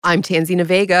I'm Tanzina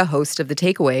Vega, host of The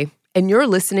Takeaway, and you're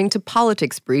listening to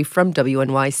Politics Brief from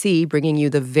WNYC, bringing you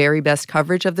the very best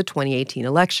coverage of the 2018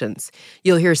 elections.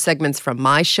 You'll hear segments from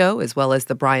my show, as well as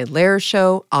The Brian Lehrer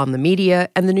Show, On the Media,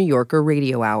 and The New Yorker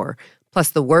Radio Hour,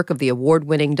 plus the work of the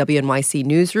award-winning WNYC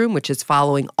Newsroom, which is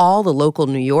following all the local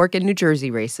New York and New Jersey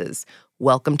races.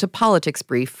 Welcome to Politics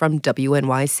Brief from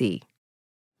WNYC.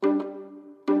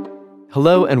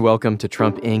 Hello and welcome to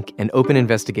Trump Inc., an open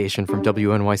investigation from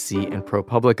WNYC and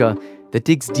ProPublica that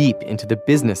digs deep into the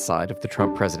business side of the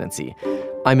Trump presidency.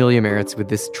 I'm Ilya Meritz with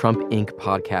this Trump Inc.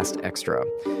 podcast extra.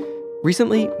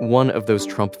 Recently, one of those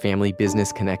Trump family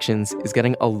business connections is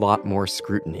getting a lot more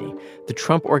scrutiny: the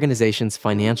Trump Organization's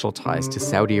financial ties to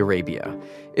Saudi Arabia.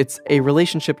 It's a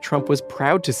relationship Trump was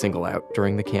proud to single out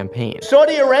during the campaign.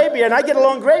 Saudi Arabia, and I get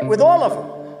along great with all of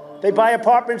them. They buy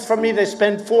apartments from me, they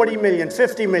spend $40 million,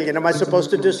 $50 million. Am I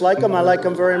supposed to dislike them? I like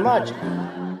them very much.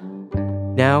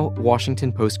 Now,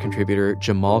 Washington Post contributor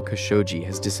Jamal Khashoggi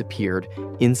has disappeared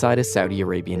inside a Saudi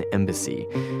Arabian embassy.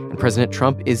 And President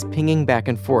Trump is pinging back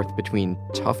and forth between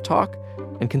tough talk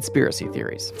and conspiracy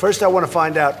theories. First, I want to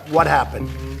find out what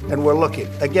happened, and we're looking.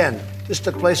 Again, this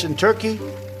took place in Turkey,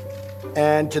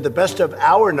 and to the best of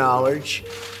our knowledge,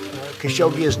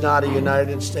 Khashoggi is not a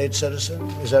United States citizen.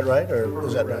 Is that right? Or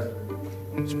is that right?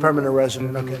 He's a permanent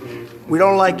resident. Okay. We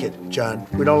don't like it, John.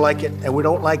 We don't like it, and we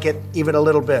don't like it even a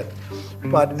little bit.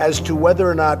 But as to whether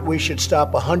or not we should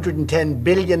stop $110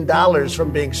 billion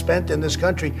from being spent in this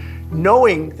country,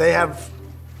 knowing they have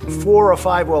 4 or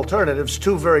 5 alternatives,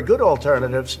 2 very good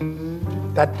alternatives,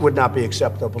 that would not be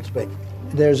acceptable to me.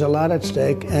 There's a lot at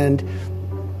stake, and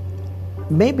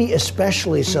maybe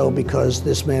especially so because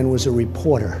this man was a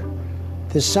reporter.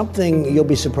 There's something, you'll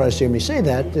be surprised to hear me say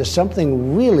that, there's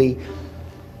something really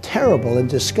terrible and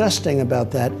disgusting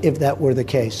about that if that were the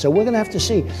case. So we're going to have to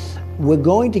see. We're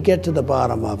going to get to the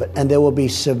bottom of it, and there will be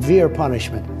severe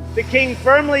punishment. The king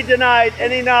firmly denied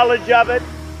any knowledge of it.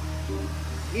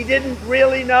 He didn't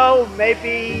really know.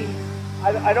 Maybe,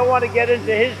 I don't want to get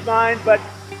into his mind, but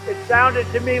it sounded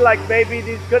to me like maybe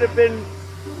these could have been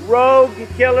rogue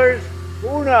killers.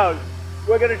 Who knows?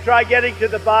 We're going to try getting to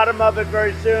the bottom of it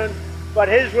very soon, but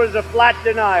his was a flat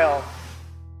denial.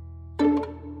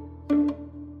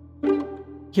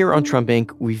 Here on Trump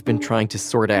Inc., we've been trying to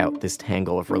sort out this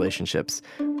tangle of relationships.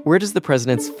 Where does the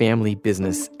president's family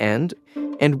business end?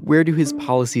 And where do his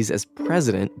policies as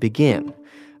president begin?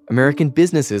 American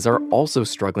businesses are also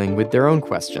struggling with their own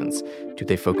questions. Do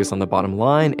they focus on the bottom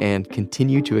line and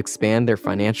continue to expand their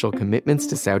financial commitments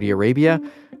to Saudi Arabia?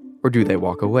 Or do they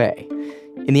walk away?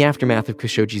 In the aftermath of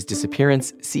Khashoggi's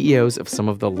disappearance, CEOs of some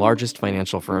of the largest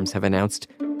financial firms have announced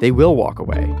they will walk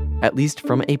away, at least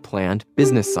from a planned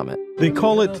business summit. They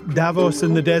call it Davos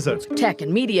in the desert. Tech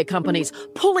and media companies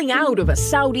pulling out of a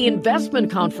Saudi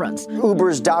investment conference.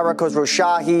 Uber's Dara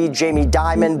Khosrowshahi, Jamie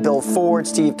Dimon, Bill Ford,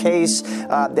 Steve Case,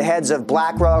 the heads of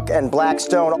BlackRock and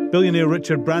Blackstone. Billionaire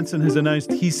Richard Branson has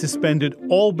announced he's suspended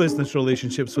all business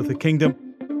relationships with the kingdom.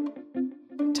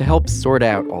 To help sort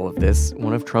out all of this,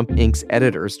 one of Trump Inc.'s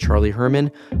editors, Charlie Herman,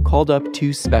 called up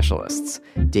 2 specialists,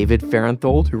 David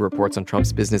Fahrenthold, who reports on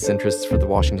Trump's business interests for The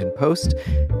Washington Post,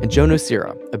 and Joe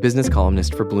Nocera, a business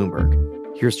columnist for Bloomberg.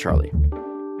 Here's Charlie.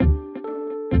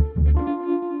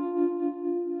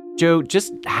 Joe,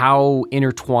 just how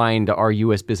intertwined are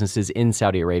U.S. businesses in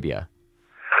Saudi Arabia?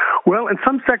 Well, in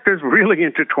some sectors, really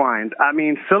intertwined. I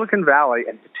mean, Silicon Valley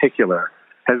in particular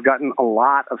has gotten a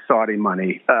lot of Saudi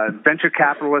money. Venture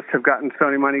capitalists have gotten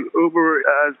Saudi money. Uber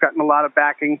has gotten a lot of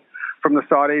backing from the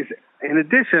Saudis. In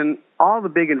addition, all the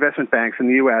big investment banks in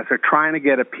the U.S. are trying to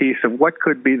get a piece of what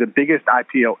could be the biggest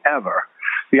IPO ever,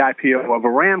 the IPO of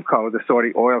Aramco, the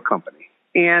Saudi oil company.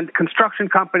 And construction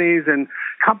companies and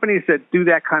companies that do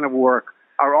that kind of work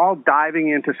are all diving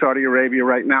into Saudi Arabia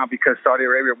right now because Saudi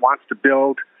Arabia wants to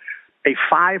build a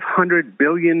 $500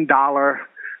 billion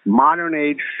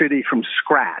modern-age city from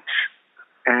scratch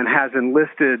and has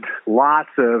enlisted lots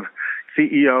of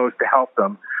CEOs to help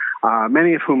them,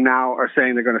 many of whom now are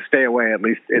saying they're going to stay away, at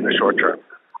least in the short term.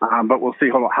 But we'll see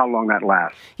how long that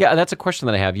lasts. Yeah, that's a question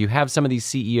that I have. You have some of these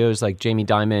CEOs like Jamie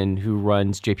Dimon, who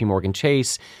runs J.P. Morgan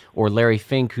Chase, or Larry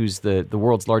Fink, who's the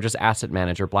world's largest asset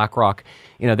manager, BlackRock.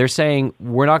 You know, they're saying,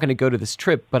 we're not going to go to this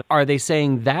trip. But are they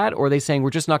saying that, or are they saying we're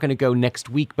just not going to go next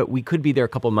week, but we could be there a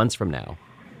couple months from now?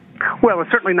 Well, we're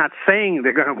certainly not saying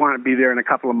they're going to want to be there in a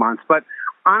couple of months. But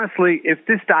honestly, if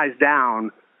this dies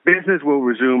down, business will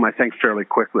resume, I think, fairly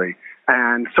quickly.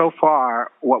 And so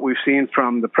far, what we've seen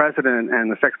from the president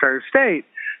and the Secretary of State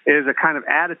is a kind of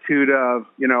attitude of,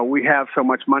 you know, we have so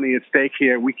much money at stake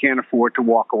here, we can't afford to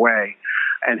walk away.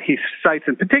 And he cites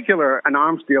in particular an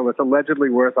arms deal that's allegedly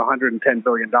worth $110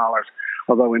 billion,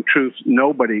 although in truth,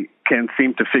 nobody can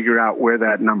seem to figure out where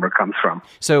that number comes from.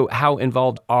 So how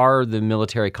involved are the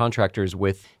military contractors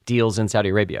with deals in Saudi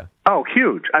Arabia? Oh,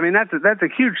 huge. I mean, that's a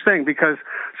huge thing because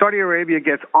Saudi Arabia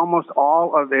gets almost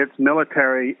all of its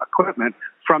military equipment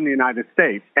from the United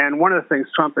States. And one of the things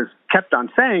Trump has kept on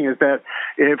saying is that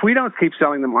if we don't keep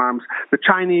selling them arms, the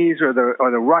Chinese or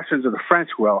the Russians or the French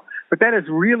will. But that is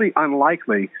really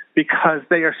unlikely because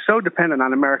they are so dependent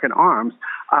on American arms.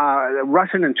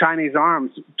 Russian and Chinese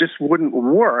arms just wouldn't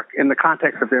work in the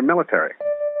context of their military.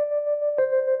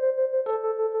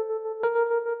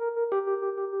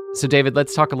 So, David,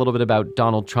 let's talk a little bit about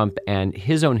Donald Trump and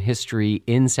his own history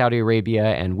in Saudi Arabia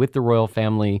and with the royal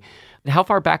family. How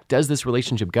far back does this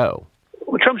relationship go?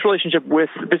 Well, Trump's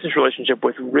business relationship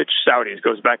with rich Saudis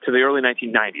goes back to the early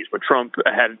 1990s, where Trump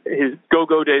had his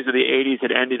go-go days of the 80s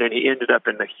had ended, and he ended up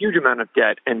in a huge amount of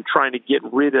debt and trying to get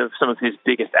rid of some of his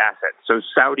biggest assets. So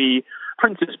Saudi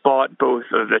princes bought both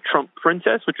the Trump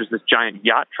Princess, which was this giant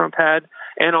yacht Trump had,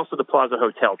 and also the Plaza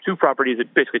Hotel, two properties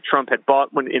that basically Trump had bought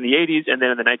in the 80s and then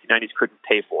in the 1990s couldn't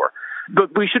pay for.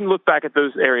 But we shouldn't look back at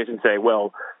those areas and say,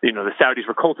 well, the Saudis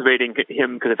were cultivating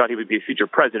him because they thought he would be a future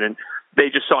president. They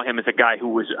just saw him as a guy who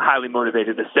was highly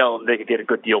motivated to sell and they could get a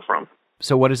good deal from.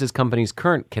 So what is his company's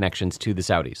current connections to the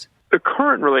Saudis? The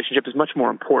current relationship is much more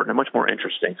important and much more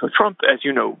interesting. So Trump, as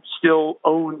you know, still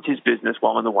owns his business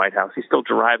while in the White House. He still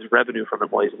derives revenue from it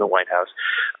while he's in the White House,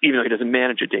 even though he doesn't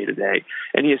manage it day to day.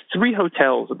 And he has 3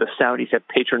 hotels that the Saudis have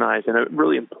patronized in a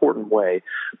really important way.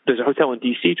 There's a hotel in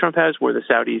D.C. Trump has where the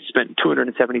Saudis spent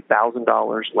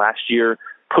 $270,000 last year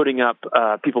putting up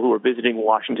people who are visiting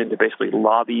Washington to basically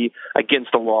lobby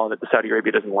against a law that the Saudi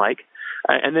Arabia doesn't like.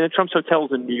 And then at Trump's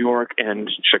hotels in New York and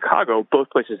Chicago,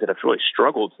 both places that have really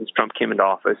struggled since Trump came into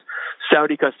office,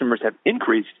 Saudi customers have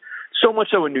increased, so much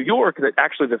so in New York that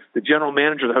actually the general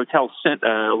manager of the hotel sent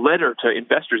a letter to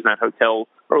investors in that hotel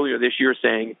earlier this year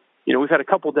saying, we've had a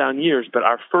couple down years, but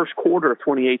our first quarter of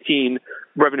 2018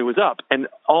 revenue was up, and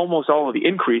almost all of the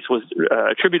increase was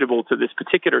attributable to this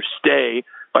particular stay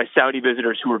by Saudi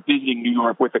visitors who were visiting New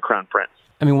York with the Crown Prince.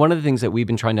 I mean, one of the things that we've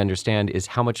been trying to understand is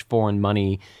how much foreign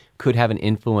money could have an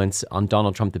influence on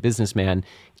Donald Trump, the businessman.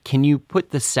 Can you put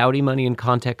the Saudi money in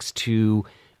context to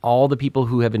all the people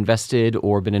who have invested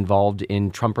or been involved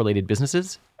in Trump-related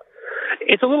businesses?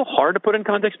 It's a little hard to put in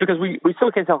context because we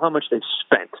still can't tell how much they've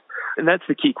spent. And that's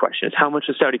the key question, is how much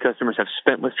the Saudi customers have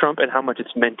spent with Trump and how much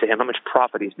it's meant to him, how much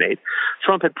profit he's made.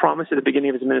 Trump had promised at the beginning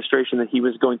of his administration that he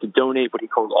was going to donate what he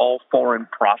calls all foreign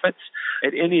profits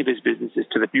at any of his businesses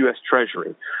to the U.S.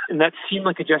 Treasury. And that seemed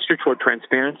like a gesture toward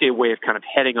transparency, a way of kind of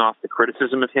heading off the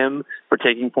criticism of him for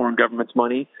taking foreign governments'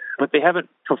 money. But they haven't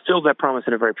fulfilled that promise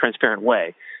in a very transparent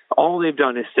way. All they've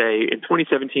done is say, in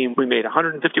 2017, we made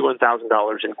 $151,000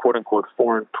 in quote-unquote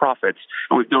foreign profits,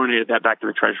 and we've donated that back to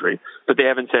the Treasury. But they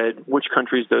haven't said which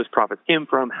countries those profits came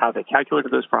from, how they calculated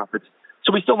those profits.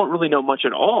 So we still don't really know much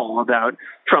at all about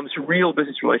Trump's real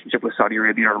business relationship with Saudi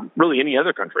Arabia or really any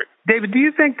other country. David, do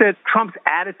you think that Trump's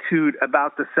attitude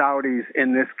about the Saudis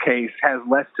in this case has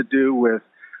less to do with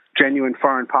genuine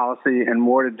foreign policy and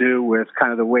more to do with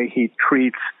kind of the way he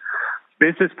treats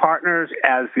business partners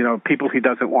as, people he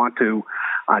doesn't want to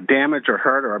damage or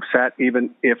hurt or upset,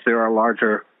 even if there are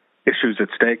larger issues at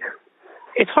stake?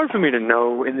 It's hard for me to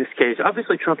know in this case.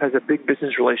 Obviously, Trump has a big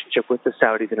business relationship with the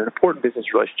Saudis and an important business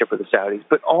relationship with the Saudis.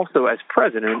 But also, as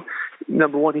president,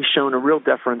 number one, he's shown a real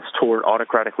deference toward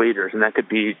autocratic leaders, and that could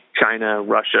be China,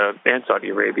 Russia, and Saudi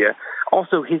Arabia.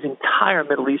 Also, his entire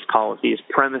Middle East policy is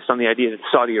premised on the idea that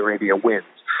Saudi Arabia wins.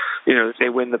 They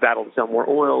win the battle to sell more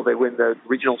oil. They win the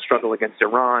regional struggle against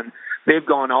Iran. They've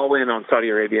gone all in on Saudi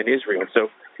Arabia and Israel. So,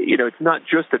 it's not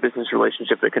just the business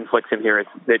relationship that conflicts him here. It's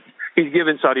that he's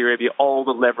given Saudi Arabia all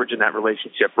the leverage in that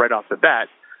relationship right off the bat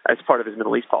as part of his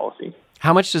Middle East policy.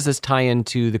 How much does this tie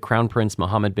into the Crown Prince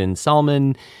Mohammed bin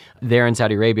Salman there in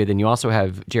Saudi Arabia? Then you also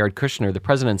have Jared Kushner, the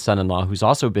president's son-in-law, who's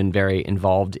also been very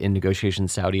involved in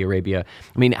negotiations in Saudi Arabia.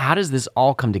 I mean, how does this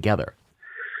all come together?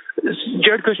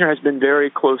 Jared Kushner has been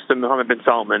very close to Mohammed bin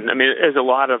Salman. I mean, as a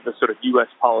lot of the sort of U.S.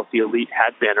 policy elite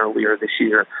had been earlier this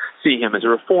year, seeing him as a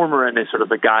reformer and as sort of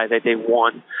the guy that they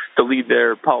want to lead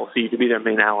their policy, to be their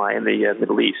main ally in the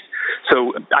Middle East.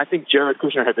 So I think Jared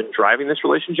Kushner had been driving this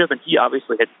relationship, and he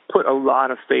obviously had put a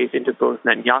lot of faith into both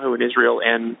Netanyahu in Israel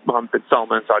and Mohammed bin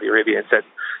Salman in Saudi Arabia and said,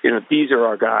 these are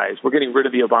our guys. We're getting rid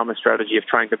of the Obama strategy of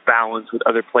trying to balance with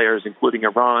other players, including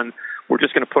Iran. We're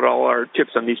just going to put all our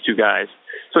chips on these two guys.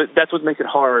 So that's what makes it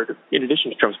hard, in addition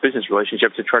to Trump's business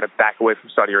relationship, to try to back away from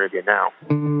Saudi Arabia now.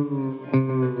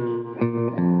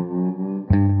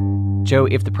 Joe,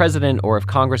 if the president or if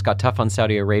Congress got tough on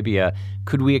Saudi Arabia,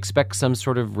 could we expect some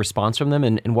sort of response from them,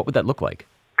 and what would that look like?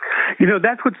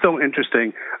 That's what's so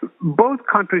interesting. Both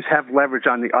countries have leverage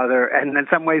on the other, and in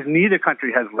some ways, neither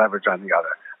country has leverage on the other.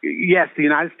 Yes, the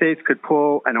United States could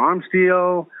pull an arms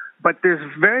deal, but there's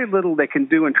very little they can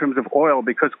do in terms of oil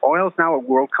because oil is now a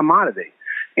world commodity.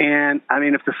 And,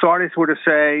 if the Saudis were to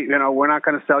say, we're not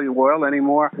going to sell you oil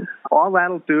anymore, all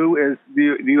that'll do is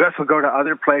the U.S. will go to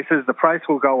other places, the price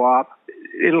will go up,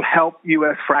 it'll help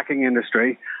U.S. fracking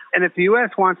industry. And if the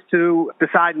U.S. wants to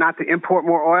decide not to import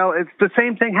more oil, it's the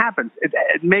same thing happens.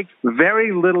 It makes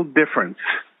very little difference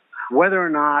whether or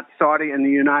not Saudi and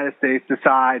the United States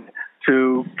decide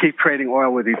to keep trading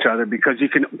oil with each other because you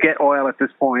can get oil at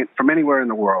this point from anywhere in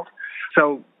the world.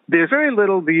 So there's very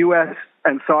little the U.S.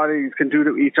 and Saudis can do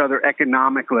to each other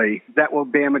economically that will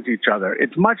damage each other.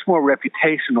 It's much more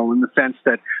reputational in the sense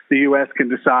that the U.S. can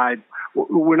decide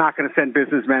we're not going to send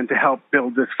businessmen to help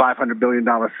build this $500 billion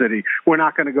city. We're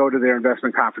not going to go to their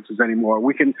investment conferences anymore.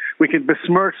 We can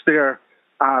besmirch their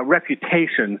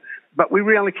reputation, but we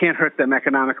really can't hurt them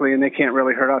economically, and they can't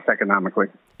really hurt us economically.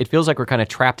 It feels like we're kind of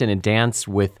trapped in a dance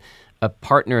with a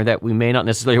partner that we may not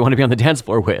necessarily want to be on the dance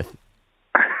floor with.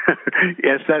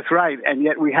 Yes, that's right. And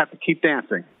yet we have to keep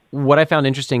dancing. What I found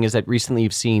interesting is that recently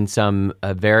you've seen some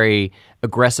very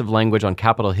aggressive language on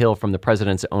Capitol Hill from the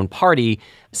president's own party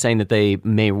saying that they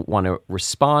may want to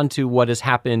respond to what has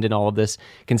happened in all of this.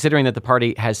 Considering that the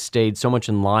party has stayed so much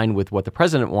in line with what the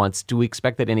president wants, do we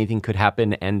expect that anything could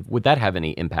happen, and would that have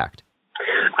any impact?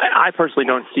 I personally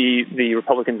don't see the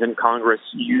Republicans in Congress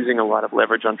using a lot of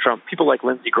leverage on Trump. People like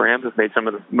Lindsey Graham have made some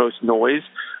of the most noise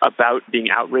about being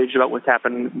outraged about what's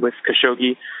happened with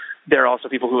Khashoggi. There are also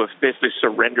people who have basically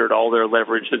surrendered all their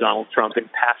leverage to Donald Trump in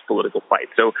past political fights.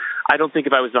 So I don't think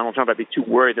if I was Donald Trump, I'd be too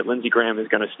worried that Lindsey Graham is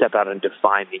going to step out and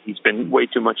defy me. He's been way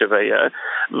too much of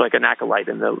an acolyte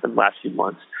in the last few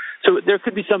months. So there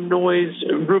could be some noise.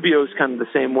 Rubio's kind of the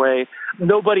same way.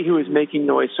 Nobody who is making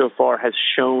noise so far has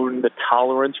shown the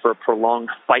tolerance for a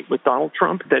prolonged fight with Donald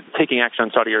Trump that taking action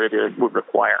on Saudi Arabia would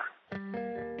require.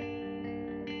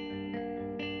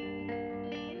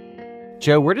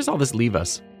 Joe, where does all this leave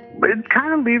us? It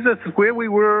kind of leaves us where we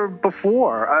were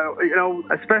before,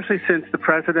 especially since the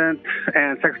president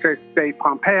and Secretary of State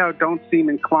Pompeo don't seem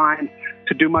inclined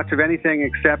to do much of anything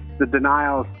except the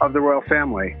denials of the royal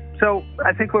family. So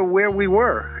I think we're where we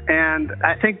were. And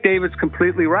I think David's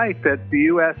completely right that the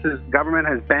U.S.'s government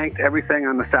has banked everything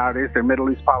on the Saudis. Their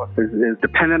Middle East policy is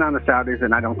dependent on the Saudis,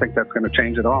 and I don't think that's going to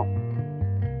change at all.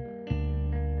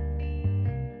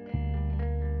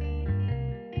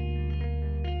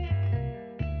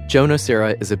 Joe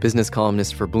Nocera is a business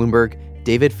columnist for Bloomberg.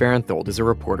 David Farenthold is a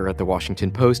reporter at The Washington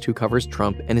Post who covers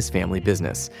Trump and his family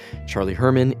business. Charlie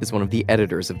Herman is one of the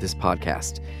editors of this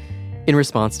podcast. In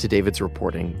response to David's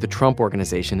reporting, the Trump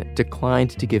Organization declined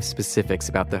to give specifics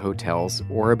about the hotels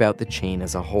or about the chain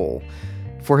as a whole.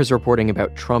 For his reporting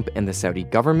about Trump and the Saudi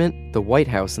government, the White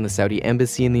House and the Saudi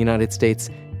Embassy in the United States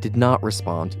did not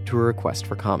respond to a request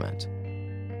for comment.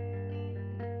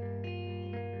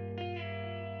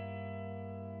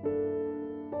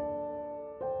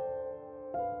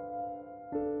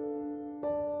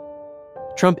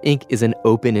 Trump Inc. is an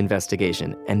open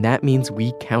investigation, and that means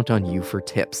we count on you for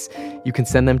tips. You can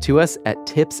send them to us at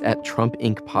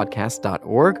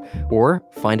tips@trumpincpodcast.org or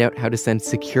find out how to send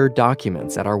secure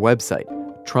documents at our website,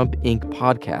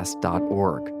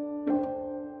 trumpincpodcast.org.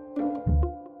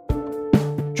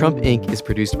 Trump Inc. is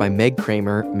produced by Meg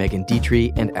Kramer, Megan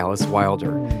Dietrich, and Alice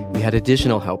Wilder. We had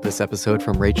additional help this episode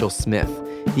from Rachel Smith.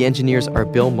 The engineers are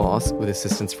Bill Moss, with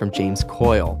assistance from James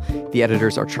Coyle. The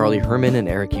editors are Charlie Herman and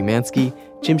Eric Umansky.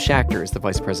 Jim Schachter is the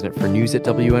vice president for news at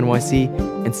WNYC.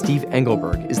 And Steve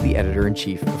Engelberg is the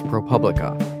editor-in-chief of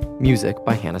ProPublica. Music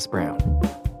by Hannes Brown.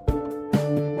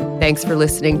 Thanks for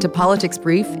listening to Politics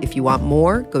Brief. If you want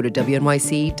more, go to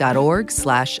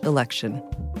WNYC.org/election.